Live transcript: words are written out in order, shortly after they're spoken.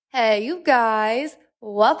Hey, you guys.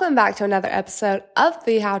 Welcome back to another episode of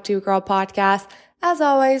the How To Girl podcast. As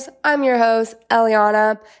always, I'm your host,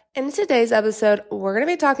 Eliana. And in today's episode, we're going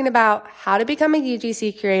to be talking about how to become a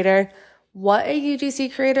UGC creator, what a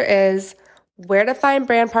UGC creator is, where to find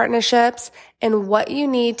brand partnerships, and what you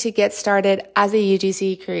need to get started as a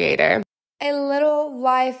UGC creator. A little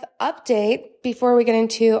life update before we get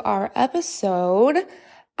into our episode.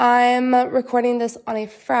 I'm recording this on a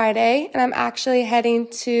Friday, and I'm actually heading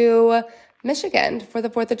to Michigan for the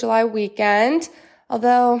 4th of July weekend.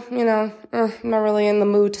 Although, I'm not really in the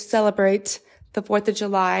mood to celebrate the 4th of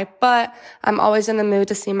July, but I'm always in the mood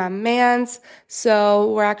to see my mans.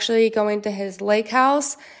 So we're actually going to his lake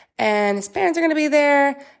house, and his parents are going to be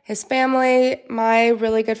there, his family, my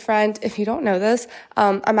really good friend. If you don't know this,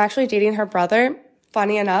 I'm actually dating her brother.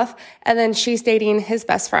 Funny enough. And then she's dating his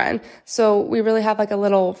best friend. So we really have like a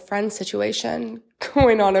little friend situation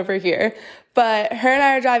going on over here. But her and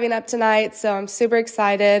I are driving up tonight. So I'm super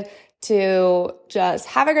excited to just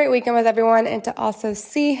have a great weekend with everyone and to also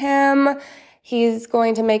see him. He's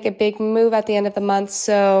going to make a big move at the end of the month.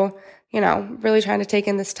 So, really trying to take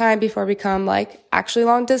in this time before we become like actually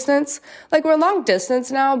long distance. Like we're long distance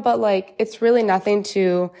now, but like it's really nothing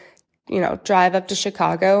to drive up to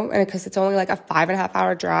Chicago, and because it's only like a 5.5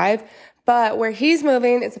 hour drive. But where he's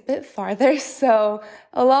moving, it's a bit farther. So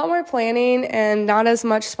a lot more planning and not as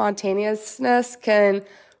much spontaneousness can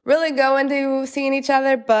really go into seeing each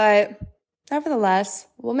other. But nevertheless,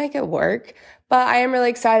 we'll make it work. But I am really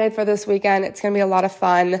excited for this weekend. It's going to be a lot of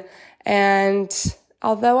fun. And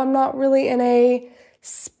although I'm not really in a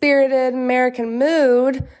spirited American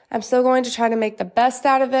mood, I'm still going to try to make the best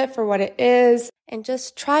out of it for what it is and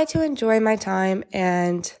just try to enjoy my time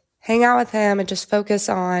and hang out with him and just focus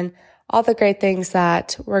on all the great things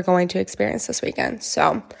that we're going to experience this weekend.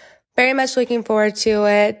 So very much looking forward to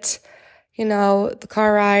it. The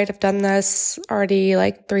car ride, I've done this already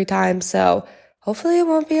like 3 times, so hopefully it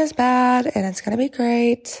won't be as bad and it's going to be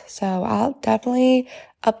great. So I'll definitely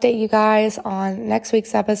update you guys on next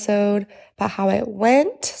week's episode about how it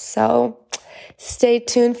went. So stay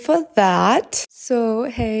tuned for that. So,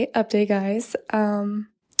 hey, update guys.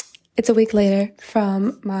 It's a week later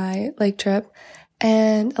from my lake trip,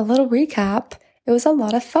 and a little recap. It was a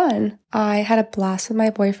lot of fun. I had a blast with my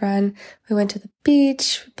boyfriend. We went to the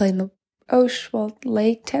beach, we played in the ocean, well,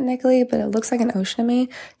 lake technically, but it looks like an ocean to me.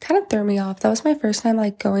 Kind of threw me off. That was my first time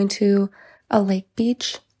like going to a lake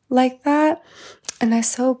beach like that. And I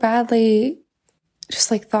so badly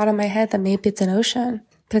just like thought in my head that maybe it's an ocean,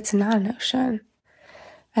 but it's not an ocean.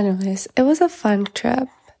 Anyways, it was a fun trip.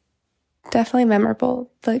 Definitely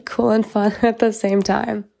memorable, but cool and fun at the same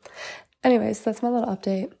time. Anyways, that's my little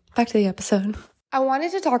update. Back to the episode. I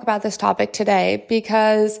wanted to talk about this topic today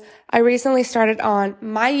because I recently started on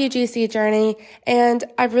my UGC journey, and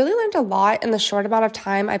I've really learned a lot in the short amount of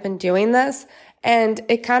time I've been doing this. And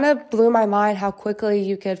it kind of blew my mind how quickly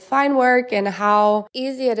you could find work and how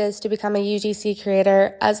easy it is to become a UGC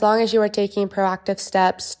creator as long as you are taking proactive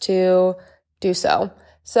steps to do so.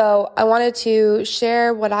 So I wanted to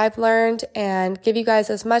share what I've learned and give you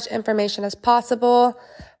guys as much information as possible.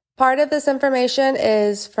 Part of this information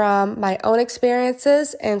is from my own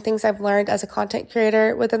experiences and things I've learned as a content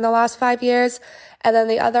creator within the last 5 years. And then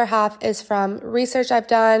the other half is from research I've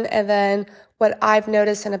done and then what I've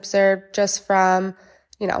noticed and observed just from,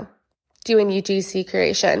 doing UGC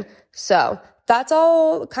creation. So that's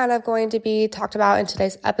all kind of going to be talked about in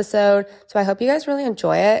today's episode. So I hope you guys really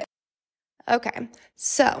enjoy it. Okay,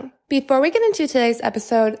 so before we get into today's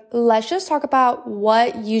episode, let's just talk about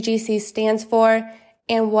what UGC stands for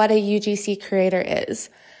and what a UGC creator is.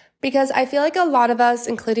 Because I feel like a lot of us,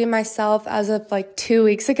 including myself as of like 2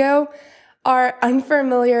 weeks ago, are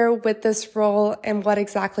unfamiliar with this role and what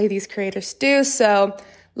exactly these creators do. So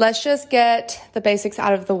let's just get the basics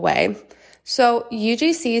out of the way. So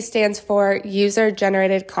UGC stands for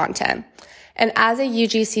user-generated content. And as a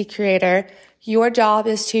UGC creator, your job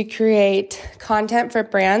is to create content for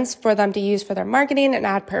brands for them to use for their marketing and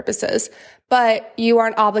ad purposes, but you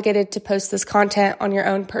aren't obligated to post this content on your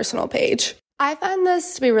own personal page. I find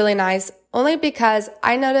this to be really nice only because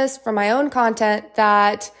I noticed from my own content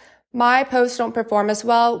that my posts don't perform as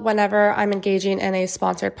well whenever I'm engaging in a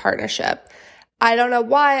sponsored partnership. I don't know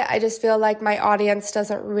why. I just feel like my audience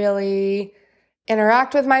doesn't really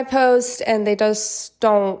interact with my post and they just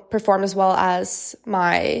don't perform as well as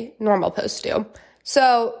my normal posts do.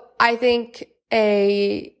 So I think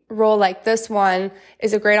a role like this one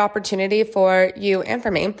is a great opportunity for you and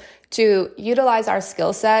for me to utilize our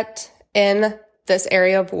skill set in this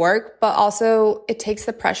area of work, but also it takes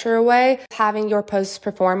the pressure away having your posts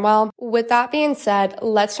perform well. With that being said,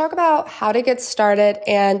 let's talk about how to get started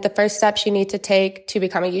and the first steps you need to take to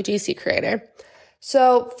become a UGC creator.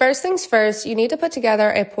 So first things first, you need to put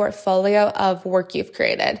together a portfolio of work you've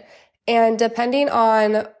created. And depending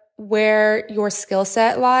on where your skill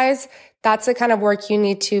set lies, that's the kind of work you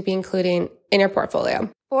need to be including in your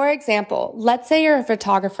portfolio. For example, let's say you're a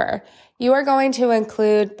photographer. You are going to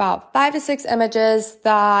include about 5 to 6 images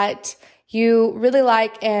that you really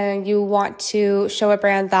like and you want to show a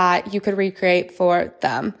brand that you could recreate for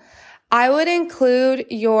them. I would include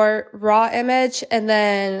your raw image and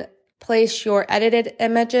then place your edited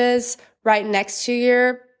images right next to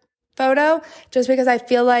your photo, just because I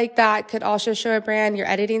feel like that could also show a brand your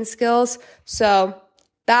editing skills. So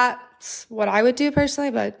that's what I would do personally,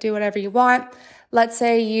 but do whatever you want. Let's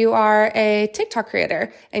say you are a TikTok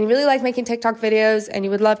creator and you really like making TikTok videos and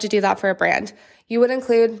you would love to do that for a brand. You would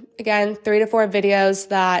include, again, 3 to 4 videos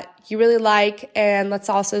that you really like. And let's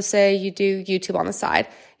also say you do YouTube on the side.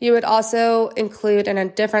 You would also include in a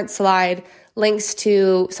different slide links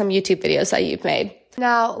to some YouTube videos that you've made.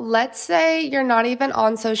 Now, let's say you're not even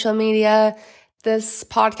on social media. This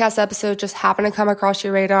podcast episode just happened to come across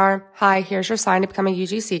your radar. Hi, here's your sign to become a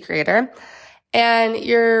UGC creator. And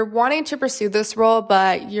you're wanting to pursue this role,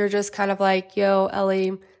 but you're just kind of like, yo,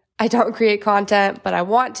 Ellie, I don't create content, but I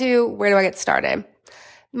want to. Where do I get started?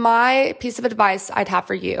 My piece of advice I'd have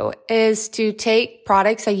for you is to take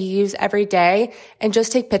products that you use every day and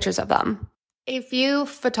just take pictures of them. A few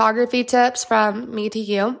photography tips from me to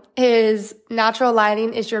you is natural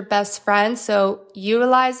lighting is your best friend, so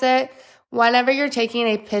utilize it. Whenever you're taking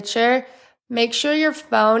a picture, make sure your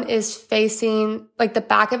phone is facing, like the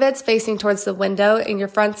back of it's facing towards the window and your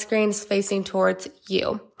front screen is facing towards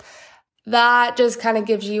you. That just kind of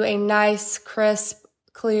gives you a nice, crisp,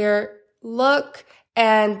 clear look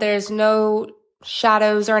and there's no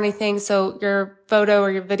shadows or anything, so your photo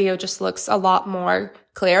or your video just looks a lot more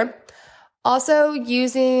clear. Also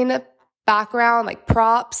using background like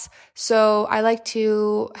props. So I like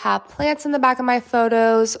to have plants in the back of my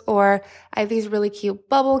photos, or I have these really cute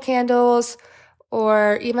bubble candles,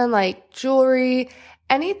 or even like jewelry,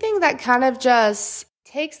 anything that kind of just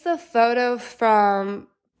takes the photo from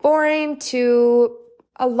boring to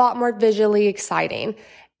a lot more visually exciting.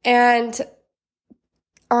 And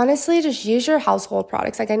honestly, just use your household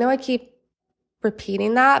products. Like I know I keep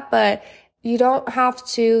repeating that, but you don't have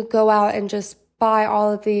to go out and just buy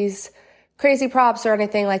all of these crazy props or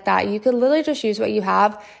anything like that. You could literally just use what you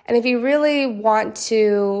have. And if you really want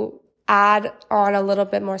to add on a little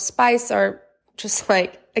bit more spice or just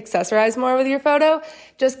like accessorize more with your photo,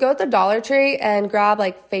 just go to the Dollar Tree and grab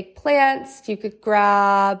like fake plants. You could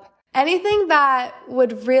grab anything that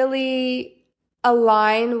would really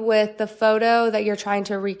align with the photo that you're trying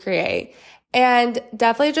to recreate. And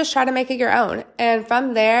definitely just try to make it your own. And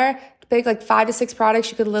from there, pick like 5 to 6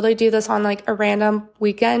 products. You could literally do this on like a random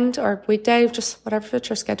weekend or weekday, just whatever fits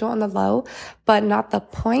your schedule on the low, but not the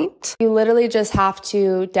point. You literally just have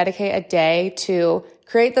to dedicate a day to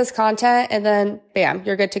create this content and then bam,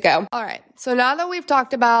 you're good to go. All right. So now that we've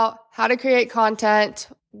talked about how to create content,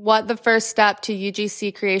 what the first step to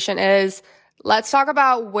UGC creation is, let's talk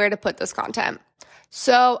about where to put this content.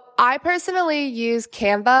 So I personally use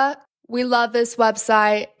Canva. We love this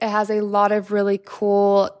website. It has a lot of really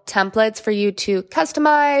cool templates for you to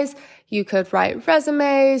customize. You could write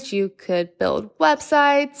resumes, you could build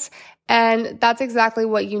websites, and that's exactly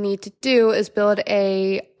what you need to do is build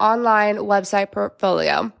a online website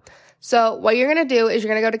portfolio. So what you're going to do is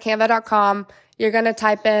you're going to go to canva.com. You're going to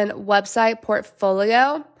type in website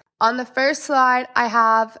portfolio. On the first slide, I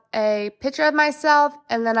have a picture of myself,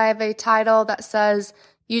 and then I have a title that says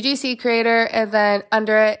UGC creator, and then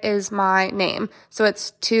under it is my name. So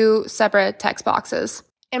it's 2 separate text boxes.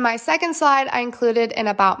 In my second slide, I included an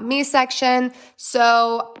about me section.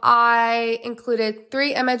 So I included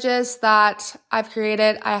 3 images that I've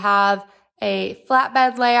created. I have a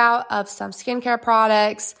flatbed layout of some skincare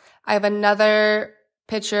products. I have another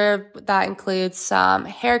picture that includes some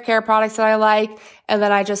hair care products that I like. And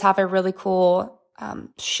then I just have a really cool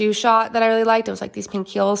shoe shot that I really liked. It was like these pink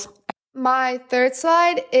heels. My third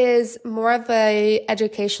slide is more of a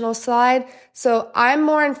educational slide. So I'm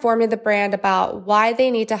more informing the brand about why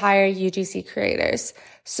they need to hire UGC creators.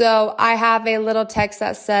 So I have a little text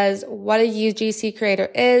that says what a UGC creator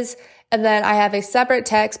is. And then I have a separate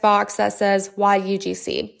text box that says why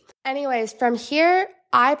UGC. Anyways, from here,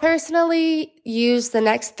 I personally use the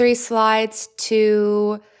next 3 slides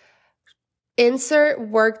to insert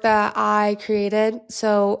work that I created.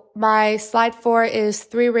 So my slide 4 is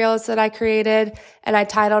 3 reels that I created, and I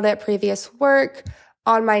titled it Previous Work.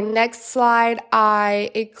 On my next slide,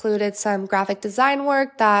 I included some graphic design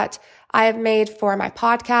work that I have made for my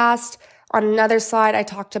podcast. On another slide, I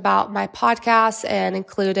talked about my podcast and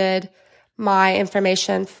included my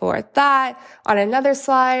information for that. On another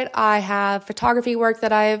slide, I have photography work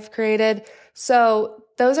that I've created. So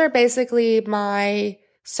those are basically my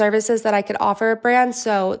services that I could offer a brand.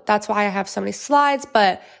 So that's why I have so many slides,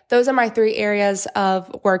 but those are my 3 areas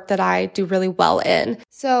of work that I do really well in.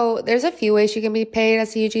 So there's a few ways you can be paid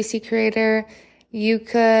as a UGC creator. You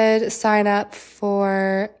could sign up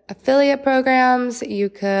for affiliate programs. You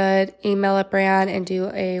could email a brand and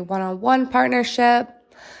do a one-on-one partnership.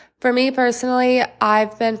 For me personally,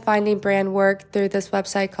 I've been finding brand work through this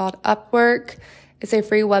website called Upwork. It's a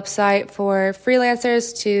free website for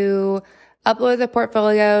freelancers to upload their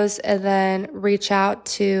portfolios and then reach out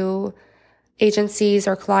to agencies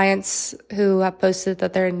or clients who have posted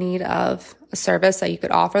that they're in need of a service that you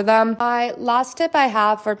could offer them. My last tip I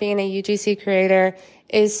have for being a UGC creator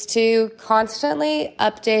is to constantly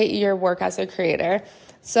update your work as a creator.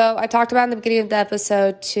 So I talked about in the beginning of the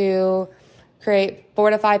episode to create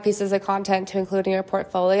 4 to 5 pieces of content to include in your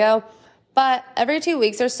portfolio. But every 2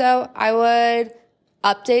 weeks or so, I would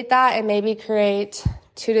update that and maybe create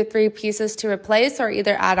 2 to 3 pieces to replace or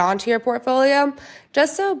either add on to your portfolio,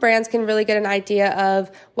 just so brands can really get an idea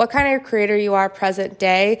of what kind of creator you are present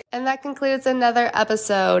day. And that concludes another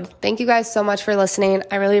episode. Thank you guys so much for listening.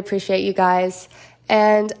 I really appreciate you guys.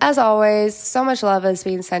 And as always, so much love is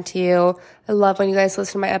being sent to you. I love when you guys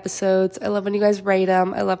listen to my episodes. I love when you guys rate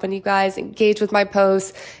them. I love when you guys engage with my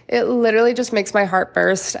posts. It literally just makes my heart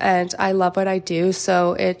burst, and I love what I do.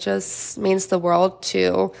 So it just means the world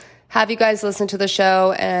to have you guys listen to the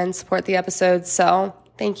show and support the episodes. So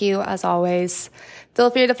thank you as always. Feel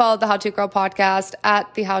free to follow the How To Girl podcast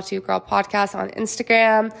at the How To Girl podcast on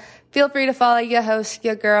Instagram. Feel free to follow your host,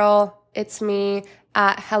 your girl. It's me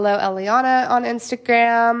at Hello Eliana on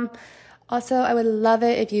Instagram. Also, I would love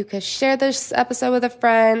it if you could share this episode with a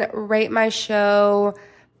friend, rate my show,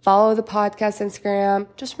 follow the podcast Instagram.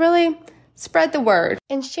 Just really spread the word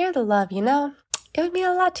and share the love, you know? It would mean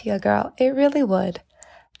a lot to you, girl. It really would.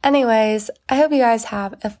 Anyways, I hope you guys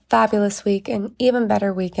have a fabulous week and even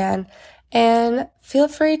better weekend. And feel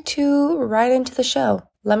free to write into the show.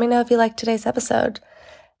 Let me know if you liked today's episode.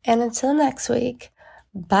 And until next week,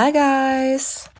 bye guys.